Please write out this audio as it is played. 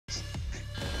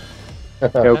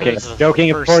Joking,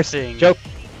 joking, of course.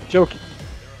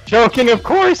 Joking, of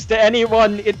course. To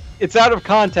anyone, it's out of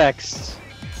context.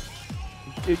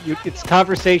 It's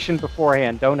conversation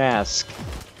beforehand. Don't ask.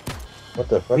 What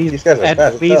the fuck? Please, These guys are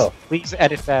fast as hell. Please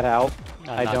edit that out.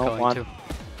 I don't want to.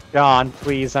 John,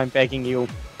 please, I'm begging you.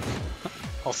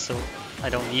 Also, I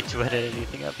don't need to edit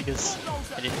anything up because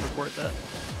I didn't record that.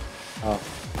 Oh.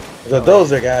 So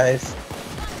those are guys.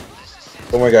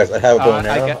 Don't worry, guys. I have a bow and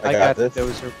arrow. I got this.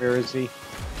 Those are. Where is he?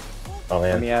 Oh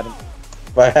man. Let me add him.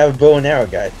 But I have a bow and arrow,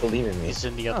 guys. Believe in me. He's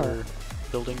in the other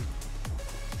building.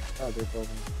 Other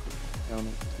building.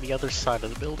 The other side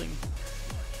of the building.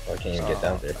 Oh, I can't even get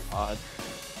down there. Odd.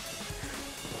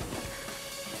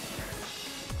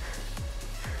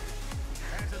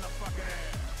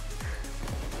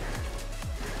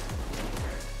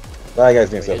 How are you guys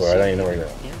doing so far? I don't even know where you're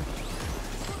going.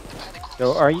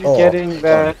 So, are you getting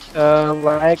that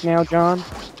lag now, John?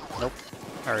 Nope.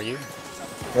 Are you?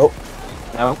 Nope.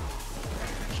 No.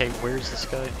 Okay, where's this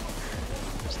guy?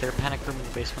 Is there a panic room in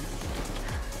the basement?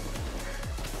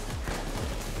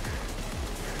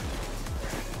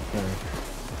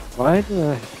 Why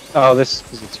the... Oh, this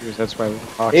is it's yours. That's why we're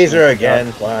talking. Taser again.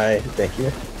 Why? Thank you.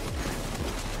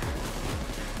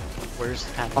 Where's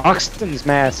the panic? Hoxton's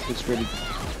mask is really.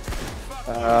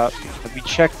 Have we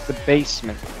checked the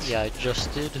basement? Yeah, I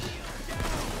just did.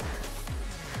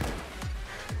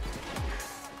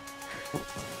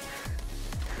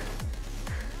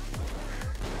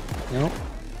 Nope.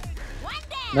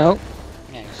 Nope.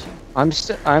 Yeah,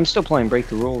 I'm still playing Break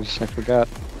the Rules. I forgot.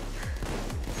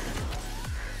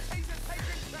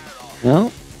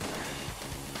 No.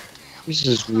 This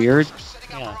is weird.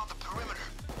 Yeah.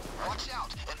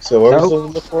 So what was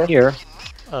it before? Here.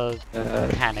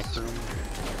 Panic room.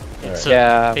 It's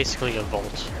basically a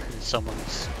vault in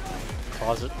someone's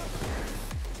closet.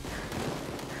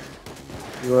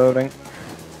 Reloading.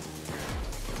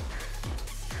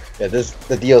 Yeah,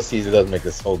 the DLCs does make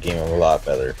this whole game a lot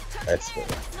better. I swear.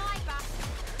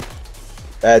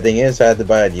 Bad thing is, I had to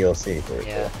buy a DLC for it.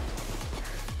 Yeah.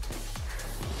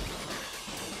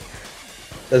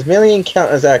 Does million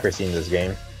count as accuracy in this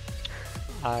game?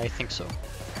 I think so.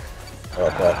 Oh,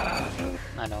 fuck.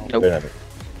 I know. Nope.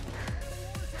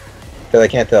 Because I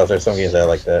can't tell if there's some games that are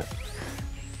like that.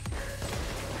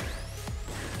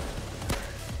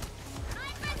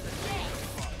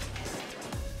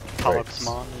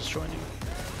 Hoxton is joining.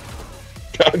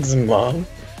 Hoxton?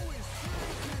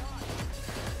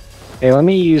 Hey, let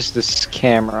me use this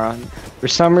camera. For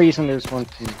some reason, there's one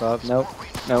from above. Nope.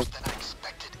 Nope.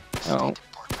 No.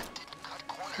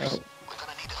 Nope.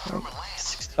 Nope.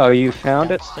 Oh, you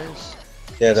found it? Downstairs.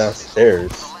 Yeah,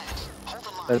 downstairs.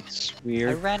 That's I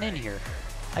weird. ran in here.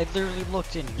 I literally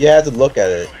looked in here. You had to look at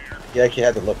it. You actually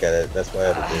had to look at it. That's what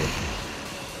I had to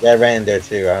do. Yeah, I ran in there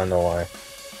too. I don't know why.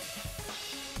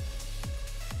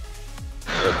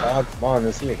 Pokemon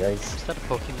is here, guys. Is that a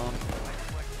Pokemon?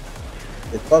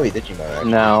 It's probably Digimon,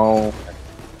 actually. No.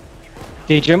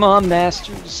 Digimon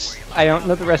Masters. I don't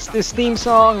know the rest of this theme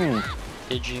song.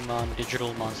 Digimon,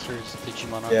 Digital Monsters,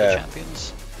 Digimon are the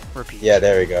champions. Repeat. Yeah,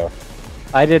 there we go.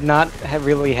 I did not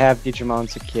really have Digimon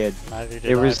as a kid. Neither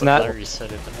did It I, was but not. Larry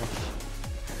said it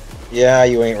enough. Yeah,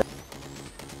 you ain't.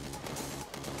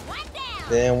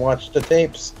 Then watch the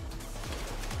tapes.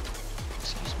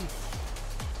 Excuse me.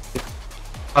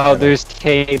 Oh, there's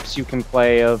tapes you can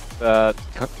play of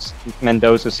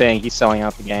Mendoza saying he's selling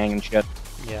out the gang and shit.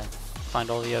 Yeah. Find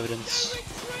all the evidence.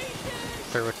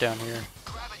 Throw it down here.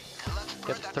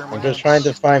 Get the thermal. I'm just trying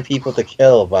to find people to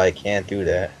kill, but I can't do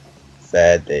that.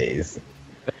 Sad days.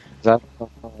 That's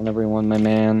on everyone, my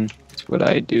man. That's what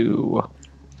I do.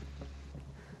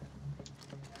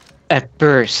 At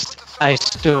first, I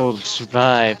stole to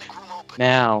survive.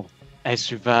 Now, I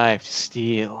survive to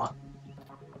steal.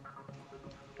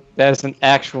 That is an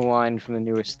actual line from the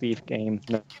newest Thief game.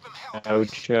 No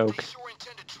joke.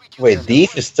 Wait,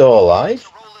 Thief is still alive?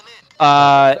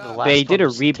 They did a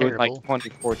reboot in like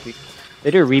 2014. They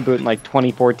did a reboot in like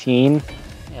 2014.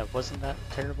 Yeah, wasn't that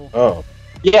terrible? Oh.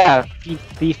 Yeah,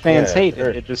 Thief fans hated sure.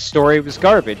 it. The story was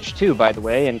garbage too, by the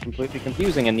way, and completely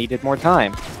confusing and needed more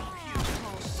time.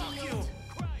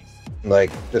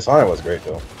 Like, Dishonored was great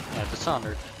though. Yeah,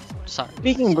 Dishonored.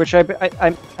 Speaking of which,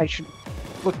 I should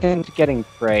look into getting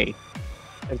Prey.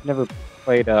 I've never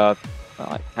played well,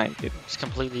 I kind of did. It's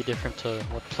completely different to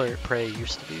what Prey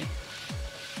used to be.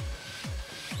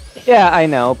 Yeah, I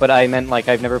know, but I meant like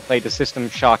I've never played a System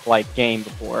Shock-like game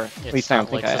before. At least I don't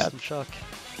think I have. System Shock.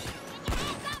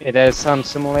 It has some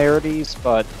similarities,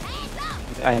 but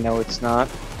I know it's not.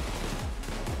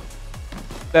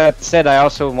 that said, I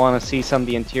also want to see some of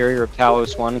the interior of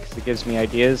Talos 1 because it gives me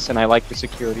ideas, and I like the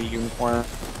security uniform.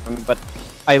 But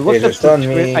I looked up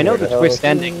I know the twist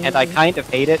ending, and I kind of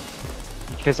hate it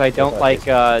because I don't like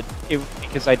spoiler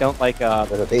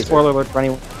alert for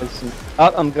anyone who hasn't.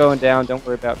 Oh, I'm going down. Don't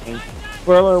worry about me.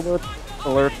 Spoiler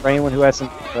alert for anyone who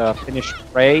hasn't finished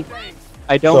Prey.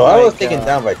 I don't. So like, I was taken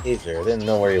down by Taser. I didn't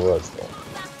know where he was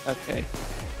though. Okay.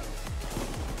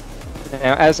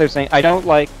 Now, as I was saying, I don't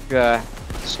like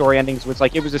story endings where it's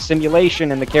like it was a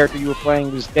simulation and the character you were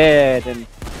playing was dead and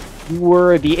you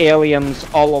were the aliens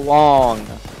all along.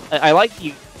 I like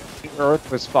the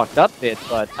Earth was fucked up bit,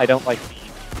 but I don't like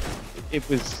it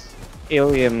was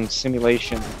alien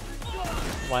simulation.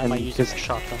 Why am I using a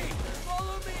shotgun?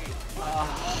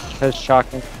 Because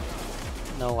shotgun.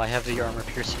 No, I have the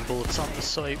armor-piercing bullets on this,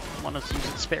 so I wanted to use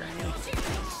it sparingly.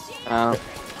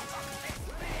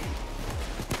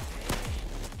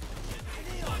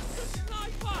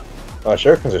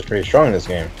 Shurikens is pretty strong in this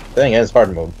game. Then again, it's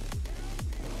hard mode.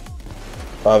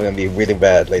 Probably gonna be really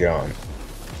bad later on.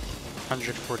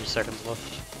 140 seconds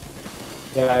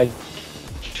left. Yeah,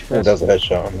 It does a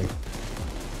headshot on him.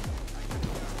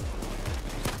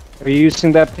 Are you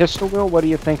using that pistol, Will? What do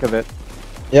you think of it?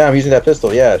 Yeah, I'm using that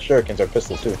pistol. Yeah, Shurikens are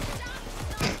pistols too.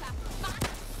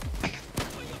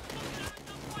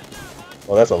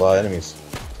 Well, that's a lot of enemies.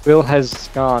 Will has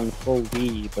gone full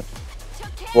weeb.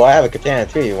 Well, I have a katana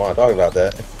too. You want to talk about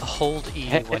that? Hold E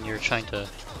when you're trying to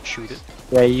shoot it.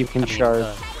 Yeah, you can charge.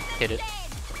 Hit it.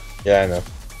 Yeah, I know.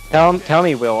 Tell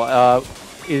me, Will.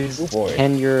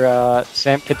 Can your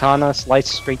Sam katana slice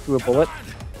straight through a bullet?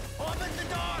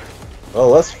 Well,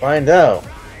 let's find out.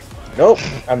 Nope,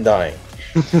 I'm dying.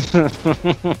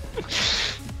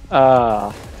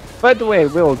 By the way,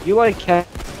 Will, do you like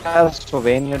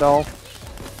Castlevania at all?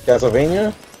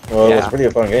 Castlevania? Well, Yeah. it was pretty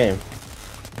a fun game.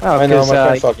 Oh, I know, my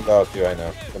friend's talking about it too, I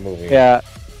know. The movie. Yeah,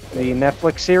 the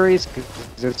Netflix series, 'cause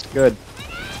it's good.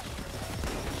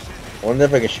 I wonder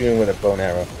if I can shoot him with a bow and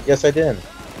arrow. Yes, I did.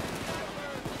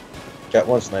 Got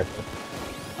one sniper.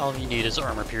 All you need is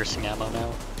armor-piercing ammo now.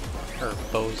 Or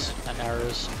bows and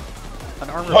arrows. An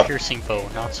armor-piercing bow,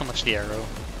 not so much the arrow.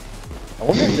 I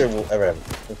wonder if there will ever have.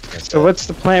 So what's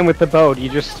the plan with the bow? Do you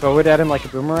just throw it at him like a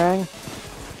boomerang?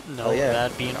 No, Oh, yeah.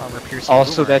 that'd be an armor-piercing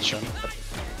Also, boomerang, that should... then.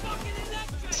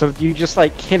 So you just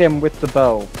like hit him with the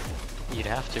bow. You'd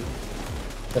have to.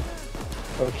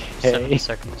 Okay. 7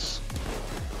 seconds.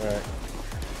 Alright.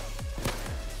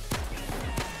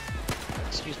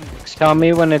 Excuse me. Tell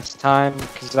me when it's time,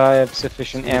 because I have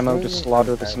sufficient ammo to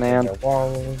slaughter this man.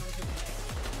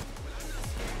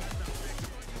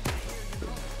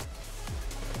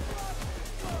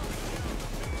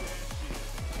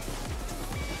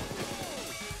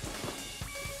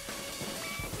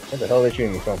 Where the hell are they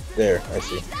shooting me from? There, I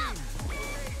see.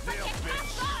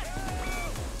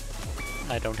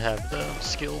 I don't have the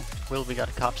skill. Will, we got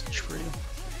a cop stitch for you.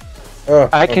 Oh,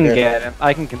 I can okay. get him.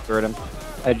 I can convert him.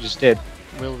 I just did.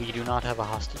 Will, we do not have a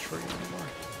hostage for you anymore.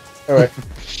 Alright.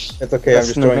 It's okay, I'm Less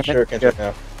just than a throwing minute. shurikens right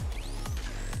now.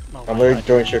 Oh, I'm my literally God,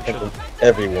 throwing you shurikens should've- with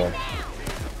everyone.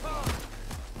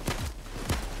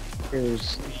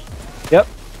 Here's... Yep.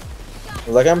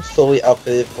 Like, I'm solely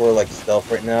outfitted for, like, stealth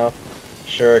right now.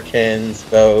 Shurikens,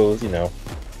 bows, you know.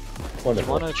 You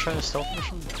Wonderful. wanna try a stealth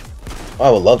mission? Oh, I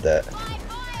would love that.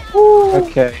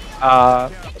 Okay.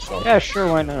 That's fun. Yeah, sure.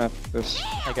 Why not? This.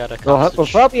 I got a We'll cop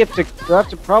stitch. probably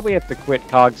have to quit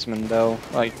Cogsman though.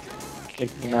 Like, kick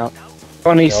him out.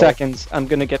 20 No. seconds. I'm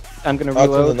gonna Cogsman's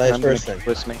reload. a nice and I'm gonna person.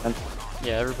 kill this man.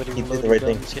 Yeah, everybody He did reload the your right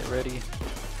thing. guns, get ready.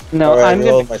 No, Alright, I'm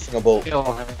reload gonna my single bolt. kill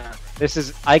him. This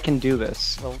is. I can do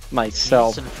this. Well,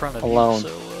 myself. he's in front of alone. you,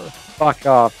 so Fuck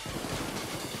off.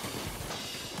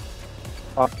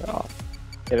 Fuck off.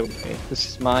 Get away. This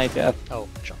is my death. oh,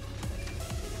 jump.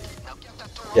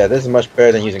 Yeah, this is much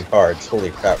better than using cards. Holy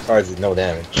crap, cards is no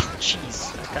damage.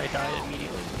 Jeez, that guy died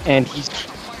immediately. And he's.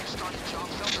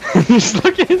 He's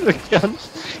looking at the gun.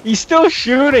 He's still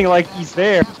shooting like he's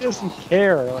there. He doesn't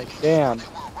care. Like, damn.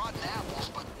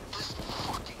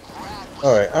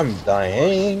 Alright, I'm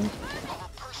dying.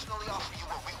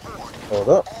 Hold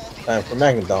up. Time for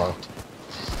Magnodon.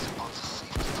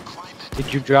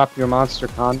 Did you drop your monster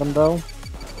condom though?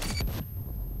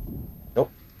 Nope.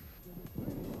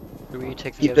 Do we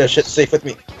take the Keep that shit evidence? safe with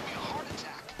me.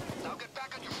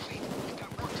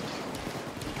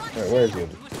 Alright, where is he?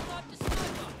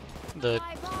 The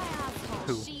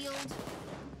who?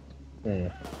 Hmm.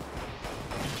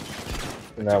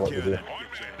 Now what to do?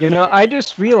 You know, I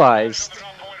just realized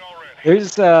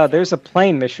there's a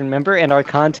plane mission, remember, and our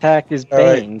contact is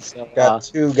Alright, Bane. So, Got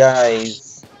two guys.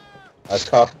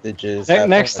 Cocktages.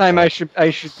 next time I should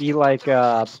be like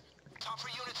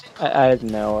I don't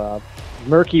know.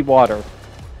 Murky water.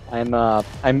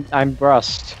 I'm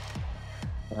Rust.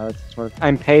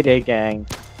 I'm Payday Gang.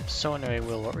 So anyway,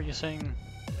 Will, what were you saying?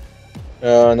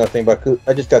 Nothing but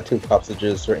I just got 2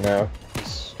 hostages right now.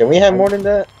 Is- Can we have more than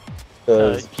that?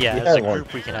 'Cause yeah, we as a had one.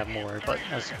 group we can have more, but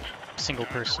as a single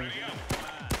person.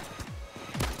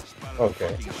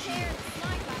 Okay.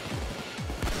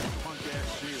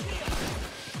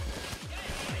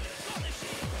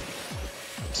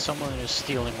 Someone is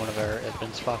stealing one of our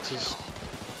evidence boxes.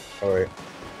 Alright.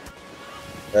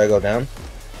 Gotta go down?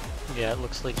 Yeah, it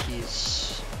looks like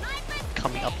he's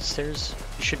coming up the stairs.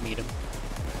 You should meet him.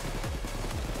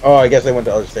 Oh, I guess I went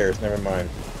to other stairs. Never mind.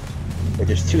 Wait,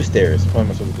 there's 2 stairs. What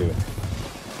am I supposed to do?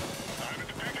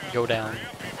 Go down.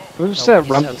 What's Oh, that he's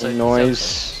rumbling outside, he's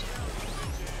noise?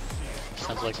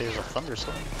 Sounds like there's a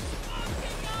thunderstorm.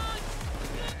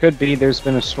 Could be. There's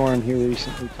been a storm here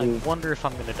recently I too. wonder if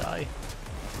I'm gonna die.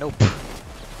 Nope.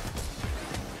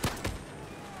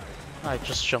 I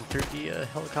just jumped through the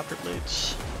helicopter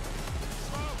blades.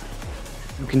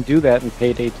 You can do that in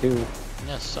Payday 2.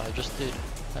 Yes, I just did.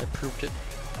 I proved it.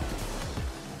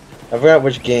 I forgot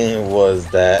which game was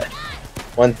that.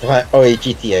 One time. Oh, wait,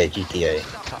 GTA.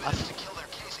 God.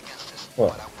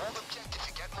 What?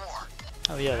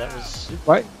 Oh yeah, that was...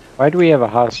 Why do we have a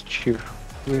hostage here?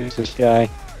 Who is this guy?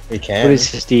 We can. What is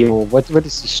his deal? What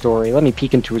is the story? Let me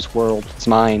peek into his world. It's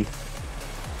mine.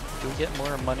 Do we get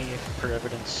more money for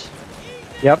evidence?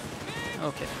 Yep.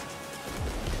 Okay.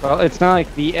 Well, it's not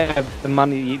like the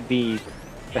money, the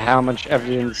how much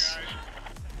evidence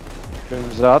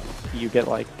goes up. You get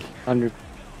like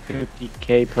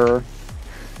 150k per.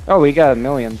 Oh, we got 1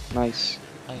 million. Nice.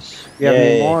 Nice. You have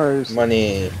any Yay, more?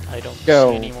 money. I don't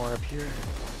Go. see any more up here.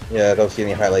 Yeah, I don't see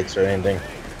any highlights or anything.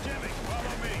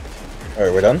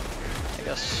 Alright, we're done? I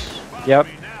guess. Yep.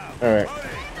 Alright.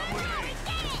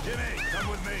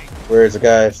 Where's the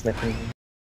guy sniffing?